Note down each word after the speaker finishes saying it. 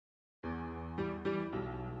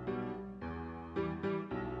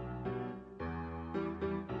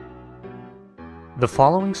The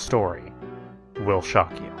following story will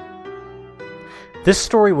shock you. This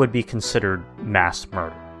story would be considered mass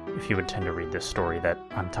murder if you intend to read this story that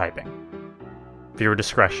I'm typing. Viewer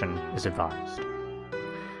discretion is advised.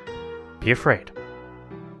 Be afraid.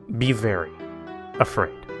 Be very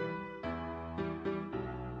afraid.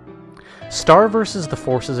 Star vs. the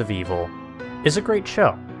Forces of Evil is a great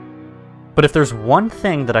show. But if there's one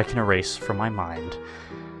thing that I can erase from my mind,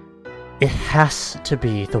 it has to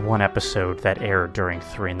be the one episode that aired during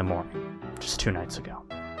 3 in the morning, just 2 nights ago.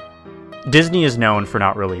 Disney is known for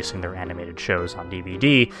not releasing their animated shows on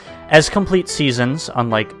DVD as complete seasons,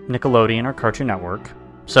 unlike Nickelodeon or Cartoon Network,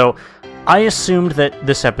 so I assumed that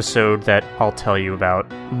this episode that I'll tell you about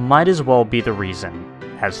might as well be the reason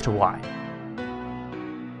as to why.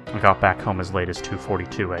 I got back home as late as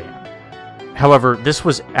 2:42 a.m. However, this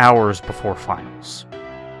was hours before finals,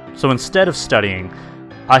 so instead of studying,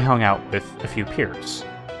 I hung out with a few peers.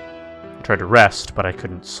 I tried to rest, but I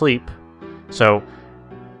couldn't sleep, so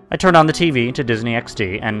I turned on the TV to Disney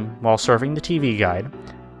XD, and while surfing the TV guide,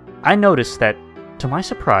 I noticed that, to my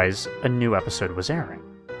surprise, a new episode was airing.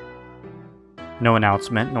 No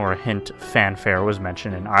announcement nor a hint of fanfare was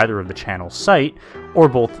mentioned in either of the channel's site, or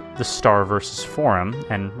both the Star vs. forum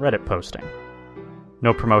and Reddit posting.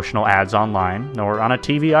 No promotional ads online, nor on a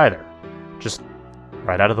TV either. Just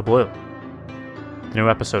right out of the blue. The new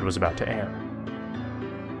episode was about to air.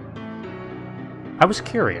 I was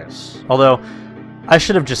curious, although I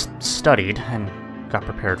should have just studied and got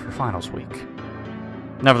prepared for finals week.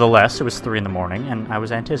 Nevertheless, it was 3 in the morning, and I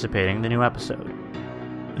was anticipating the new episode.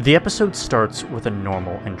 The episode starts with a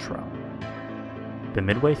normal intro. But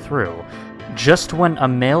midway through, just when a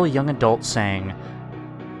male young adult saying,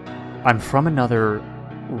 "I'm from another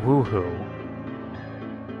woohoo,"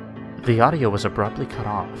 the audio was abruptly cut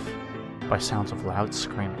off by sounds of loud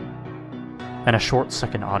screaming, and a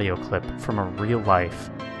short-second audio clip from a real-life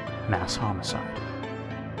mass homicide.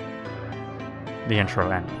 The intro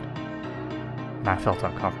ended, and I felt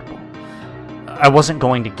uncomfortable. I wasn't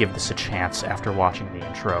going to give this a chance after watching the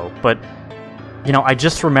intro, but, I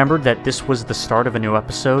just remembered that this was the start of a new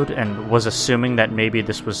episode, and was assuming that maybe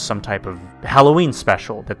this was some type of Halloween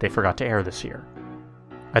special that they forgot to air this year.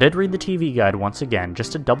 I did read the TV guide once again,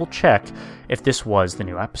 just to double-check if this was the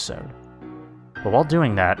new episode. But while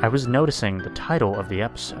doing that, I was noticing the title of the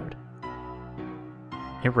episode.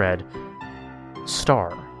 It read,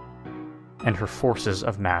 Star and Her Forces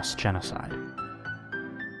of Mass Genocide.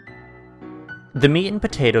 The meat and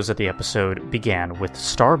potatoes of the episode began with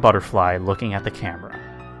Star Butterfly looking at the camera,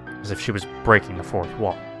 as if she was breaking the fourth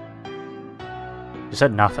wall. She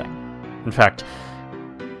said nothing. In fact,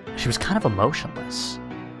 she was kind of emotionless.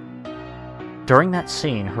 During that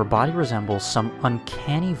scene, her body resembles some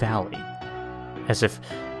uncanny valley, as if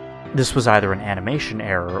this was either an animation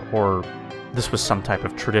error or this was some type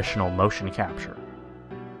of traditional motion capture.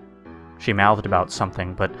 She mouthed about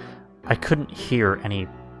something, but I couldn't hear any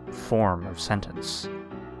form of sentence.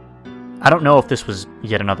 I don't know if this was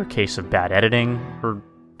yet another case of bad editing, or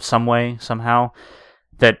somehow,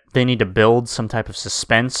 that they need to build some type of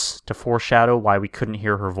suspense to foreshadow why we couldn't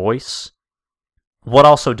hear her voice. What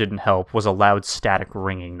also didn't help was a loud static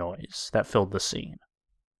ringing noise that filled the scene.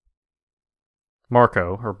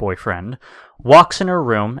 Marco, her boyfriend, walks in her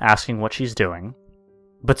room asking what she's doing,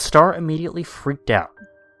 but Star immediately freaked out,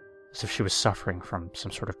 as if she was suffering from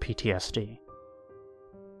some sort of PTSD.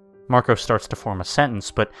 Marco starts to form a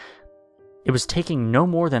sentence, but it was taking no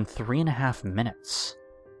more than 3.5 minutes.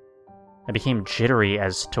 I became jittery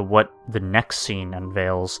as to what the next scene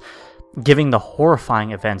unveils, giving the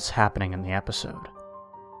horrifying events happening in the episode.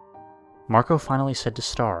 Marco finally said to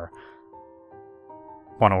Star,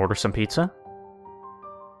 "Want to order some pizza?"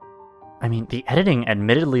 The editing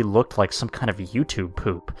admittedly looked like some kind of YouTube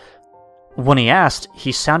poop. When he asked,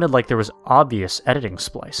 he sounded like there was obvious editing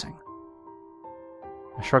splicing.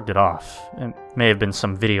 I shrugged it off. It may have been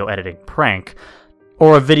some video editing prank,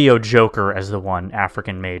 or a video joker as the one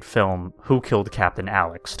African-made film Who Killed Captain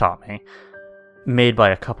Alex taught me, made by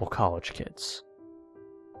a couple college kids.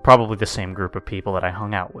 Probably the same group of people that I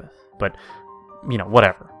hung out with, but,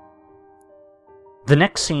 whatever. The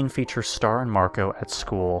next scene features Star and Marco at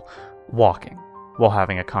school, walking, while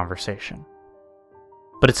having a conversation.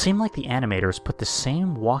 But it seemed like the animators put the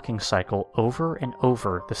same walking cycle over and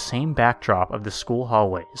over the same backdrop of the school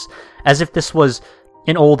hallways, as if this was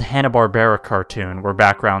an old Hanna-Barbera cartoon where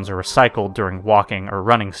backgrounds are recycled during walking or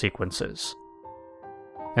running sequences.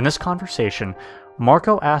 In this conversation,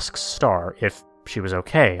 Marco asks Star if she was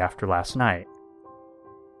okay after last night.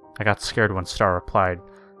 I got scared when Star replied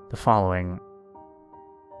the following,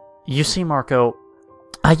 "You see, Marco,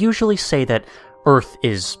 I usually say that Earth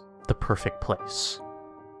is the perfect place.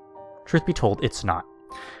 Truth be told, it's not.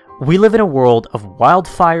 We live in a world of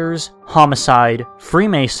wildfires, homicide,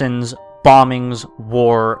 Freemasons, bombings,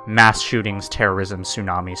 war, mass shootings, terrorism,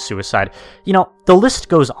 tsunamis, suicide. You know, the list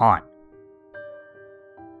goes on.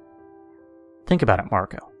 Think about it,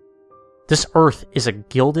 Marco. This Earth is a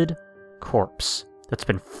gilded corpse that's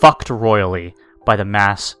been fucked royally by the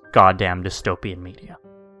mass goddamn dystopian media.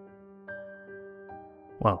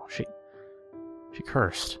 Whoa, she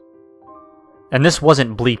cursed. And this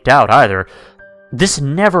wasn't bleeped out either. This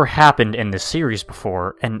never happened in this series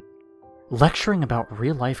before, and lecturing about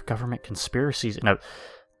real-life government conspiracies in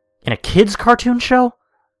a kids' cartoon show?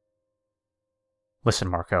 Listen,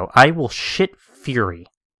 Marco, I will shit fury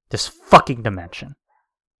this fucking dimension.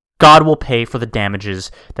 God will pay for the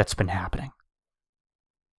damages that's been happening.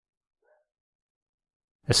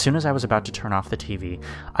 As soon as I was about to turn off the TV,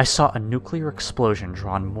 I saw a nuclear explosion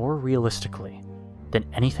drawn more realistically than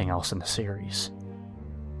anything else in the series.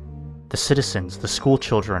 The citizens, the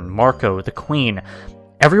schoolchildren, Marco, the Queen,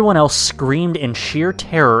 everyone else screamed in sheer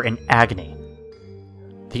terror and agony.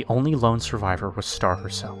 The only lone survivor was Star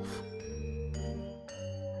herself.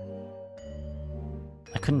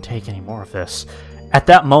 I couldn't take any more of this. At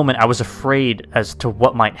that moment, I was afraid as to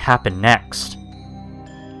what might happen next.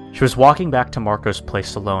 She was walking back to Marco's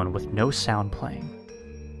place alone with no sound playing,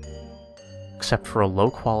 except for a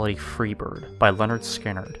low-quality Freebird by Leonard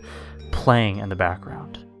Skinnard playing in the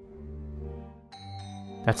background.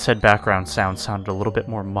 That said background sound sounded a little bit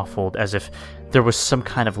more muffled, as if there was some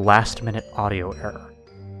kind of last-minute audio error.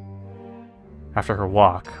 After her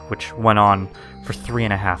walk, which went on for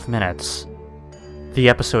 3.5 minutes, the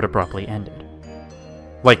episode abruptly ended.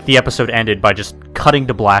 Like, the episode ended by just cutting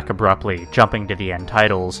to black abruptly, jumping to the end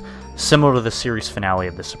titles, similar to the series finale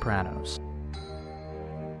of The Sopranos.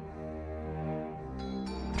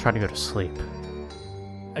 I tried to go to sleep.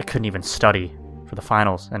 I couldn't even study for the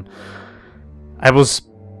finals, and I was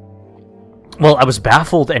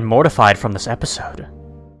baffled and mortified from this episode.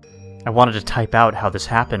 I wanted to type out how this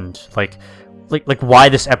happened, like why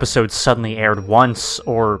this episode suddenly aired once,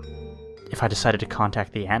 or if I decided to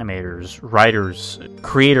contact the animators, writers,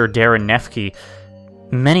 creator Darren Nefke,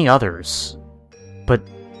 many others. But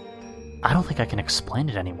I don't think I can explain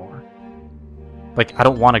it anymore. Like, I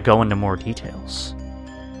don't want to go into more details.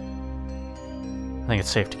 I think it's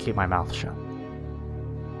safe to keep my mouth shut.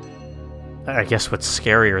 I guess what's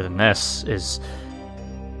scarier than this is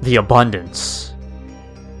the abundance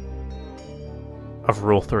of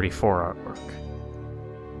Rule 34 artwork.